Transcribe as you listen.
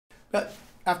But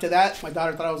after that, my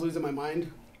daughter thought I was losing my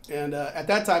mind. And at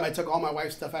that time, I took all my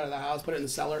wife's stuff out of the house, put it in the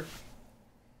cellar.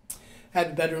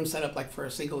 Had the bedroom set up like for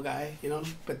a single guy, you know.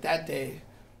 But that day,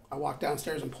 I walked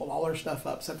downstairs and pulled all her stuff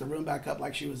up, set the room back up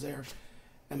like she was there.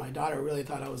 And my daughter really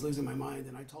thought I was losing my mind.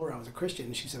 And I told her I was a Christian.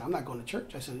 And she said, I'm not going to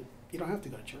church. I said, you don't have to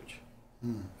go to church.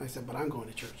 I said, but I'm going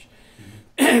to church.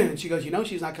 And she goes, you know,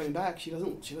 she's not coming back. She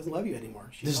doesn't love you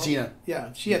anymore. This is Tina.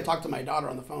 Yeah, she had talked to my daughter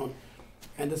on the phone.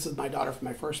 And this is my daughter from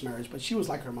my first marriage, but she was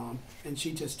like her mom. And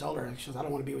she just told her, she goes, I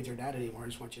don't want to be with your dad anymore. I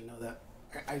just want you to know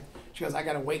that. She goes, I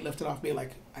got a weight lifted off me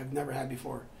like I've never had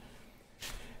before.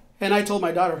 And I told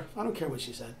my daughter, I don't care what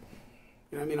she said.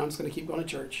 You know what I mean? I'm just going to keep going to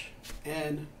church.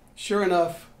 And sure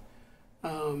enough,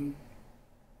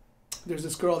 there's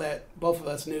this girl that both of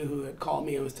us knew who had called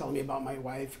me and was telling me about my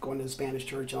wife going to the Spanish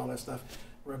church and all that stuff,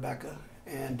 Rebecca.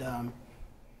 And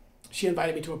she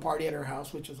invited me to a party at her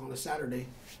house, which was on a Saturday.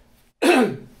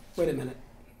 Wait a minute.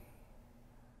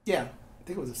 Yeah, I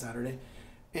think it was a Saturday.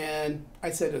 And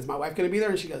I said, is my wife going to be there?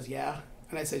 And she goes, yeah.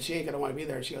 And I said, she ain't going to want to be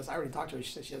there. She goes, I already talked to her.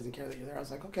 She said she doesn't care that you're there. I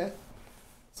was like, okay.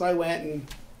 So I went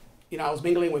and, you know, I was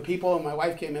mingling with people and my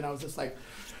wife came in. I was just like,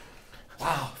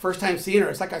 wow, first time seeing her.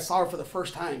 It's like I saw her for the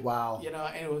first time. Wow. You know,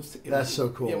 and That's so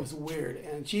cool. It was weird.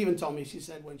 And she even told me, she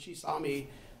said when she saw me,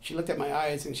 she looked at my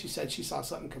eyes and she said she saw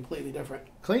something completely different.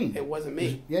 Clean. It wasn't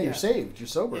me. You're saved. You're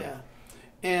sober. Yeah.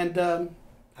 And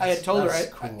I had told her,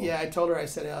 cool. I told her, I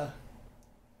said,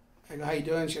 I go, how you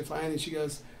doing? She goes, fine. And she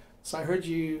goes, so I heard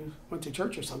you went to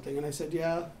church or something. And I said,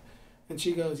 yeah. And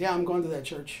she goes, yeah, I'm going to that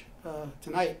church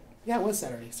tonight. Yeah, it was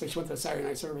Saturday. So she went to a Saturday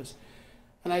night service.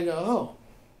 And I go,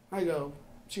 oh.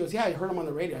 She goes, yeah, I heard him on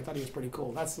the radio. I thought he was pretty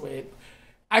cool. That's the way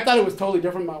I thought it was totally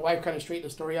different. My wife kind of straightened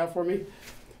the story out for me.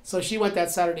 So she went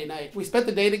that Saturday night. We spent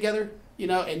the day together, you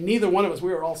know, and neither one of us,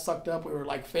 we were all sucked up. We were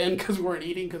like thin because we weren't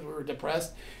eating because we were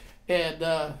depressed.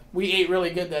 And we ate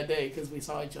really good that day because we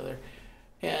saw each other.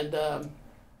 And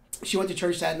she went to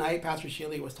church that night. Pastor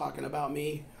Shealy was talking about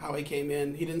me, how he came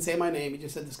in. He didn't say my name. He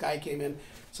just said this guy came in.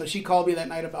 So she called me that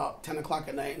night about 10 o'clock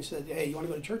at night and she said, hey, you want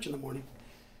to go to church in the morning?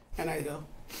 And I go,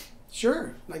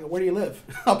 sure. And I go, where do you live?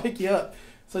 I'll pick you up.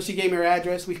 So she gave me her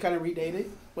address. We kind of redated,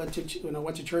 went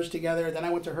to church together. Then I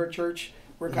went to her church.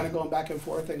 We're kind of going back and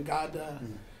forth, and God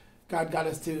got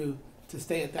us to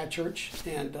stay at that church,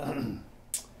 and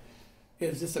it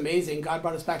was just amazing. God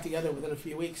brought us back together within a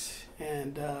few weeks,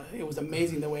 and it was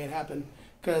amazing the way it happened.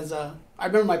 Because I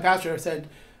remember my pastor said,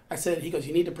 he goes,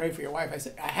 you need to pray for your wife. I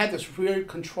said, I had this weird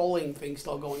controlling thing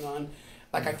still going on.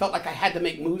 Like I felt like I had to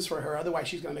make moves for her, otherwise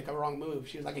she's going to make a wrong move.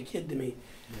 She was like a kid to me.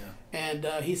 Yeah.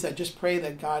 And he said, just pray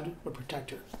that God would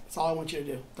protect her. That's all I want you to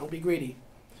do. Don't be greedy.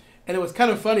 And it was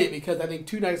kind of funny because I think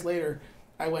 2 nights later,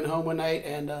 I went home one night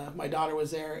and my daughter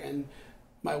was there, and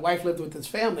my wife lived with this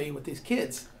family with these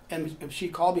kids. And she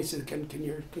called me and said, can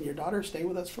your daughter stay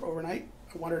with us for overnight?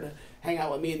 I want her to hang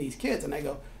out with me and these kids. And I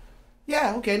go,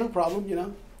 yeah, okay, no problem, you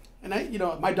know. And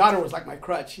my daughter was like my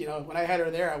crutch, you know. When I had her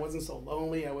there, I wasn't so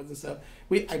lonely. I wasn't so.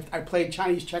 I played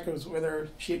Chinese checkers with her.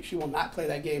 She will not play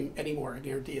that game anymore. I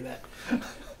guarantee you that.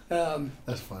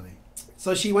 That's funny.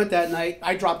 So she went that night.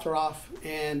 I dropped her off,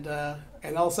 and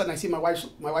all of a sudden I see my wife's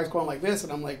going like this,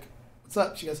 and I'm like, "What's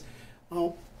up?" She goes,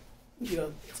 "Oh, you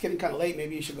know, it's getting kind of late.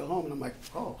 Maybe you should go home." And I'm like,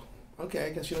 "Oh, okay. I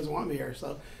guess she doesn't want me here."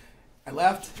 So I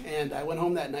left, and I went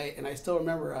home that night, and I still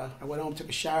remember I went home, took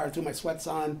a shower, threw my sweats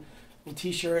on, a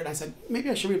t-shirt, and I said, maybe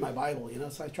I should read my Bible, you know.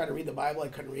 So I tried to read the Bible. I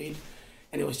couldn't read,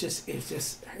 and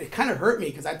it kind of hurt me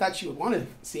because I thought she would want to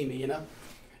see me, you know.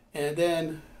 And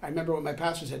then I remember what my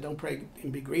pastor said, don't pray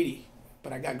and be greedy.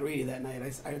 But I got greedy that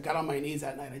night. I got on my knees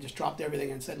that night. I just dropped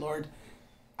everything and said, Lord,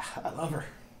 I love her.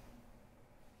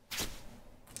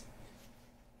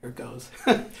 Here it goes.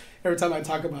 Every time I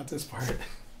talk about this part.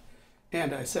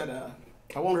 And I said,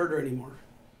 I won't hurt her anymore.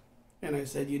 And I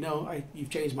said, you know, you've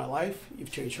changed my life.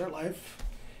 You've changed her life.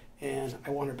 And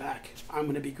I want her back. I'm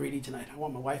going to be greedy tonight. I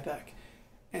want my wife back.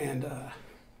 And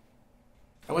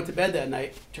I went to bed that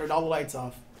night, turned all the lights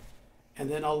off. And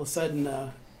then all of a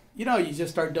sudden, you know, you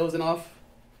just start dozing off.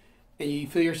 And you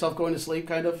feel yourself going to sleep,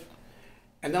 kind of.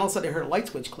 And then all of a sudden, I heard a light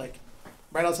switch click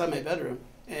right outside my bedroom.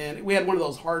 And we had one of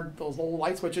those old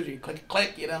light switches. You click,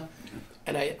 click, you know.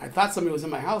 And I thought somebody was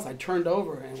in my house. I turned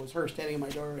over, and it was her standing in my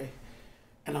doorway.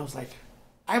 And I was like,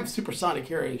 I have supersonic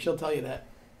hearing. She'll tell you that.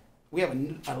 We have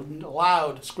a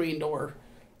loud screen door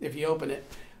if you open it.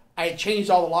 I had changed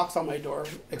all the locks on my door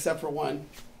except for one.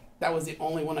 That was the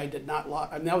only one I did not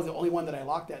lock. I mean, that was the only one that I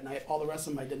locked that night. All the rest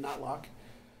of them I did not lock.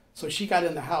 So she got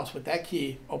in the house with that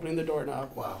key, opening the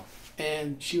doorknob. Wow.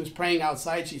 And she was praying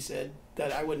outside, she said,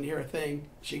 that I wouldn't hear a thing.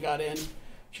 She got in.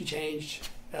 She changed.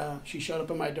 She showed up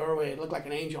in my doorway. It looked like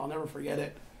an angel. I'll never forget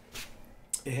it.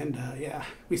 And yeah,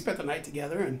 we spent the night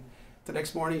together, and the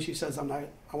next morning she says, I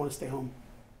want to stay home.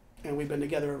 And we've been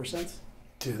together ever since.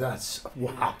 Dude, that's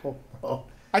wow. Oh.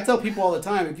 I tell people all the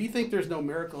time, if you think there's no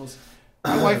miracles,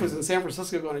 my wife was in San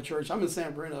Francisco going to church. I'm in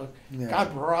San Bruno. Yeah.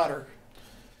 God brought her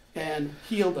and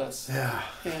healed us. Yeah.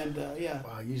 And yeah.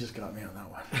 Wow, you just got me on that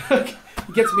one.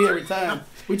 It gets me every time.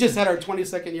 We just had our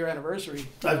 22nd year anniversary.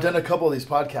 I've done a couple of these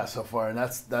podcasts so far, and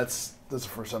that's the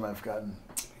first time I've gotten.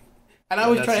 And I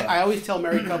always tell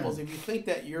married couples, if you think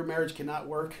that your marriage cannot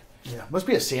work, yeah, must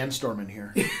be a sandstorm in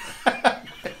here.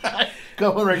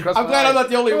 Going right across I'm glad I'm not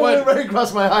the only one. Right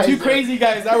across my eyes. Two crazy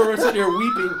guys. Now we're sitting here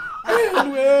weeping.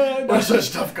 We're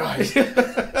such tough guys.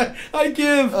 I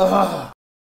give.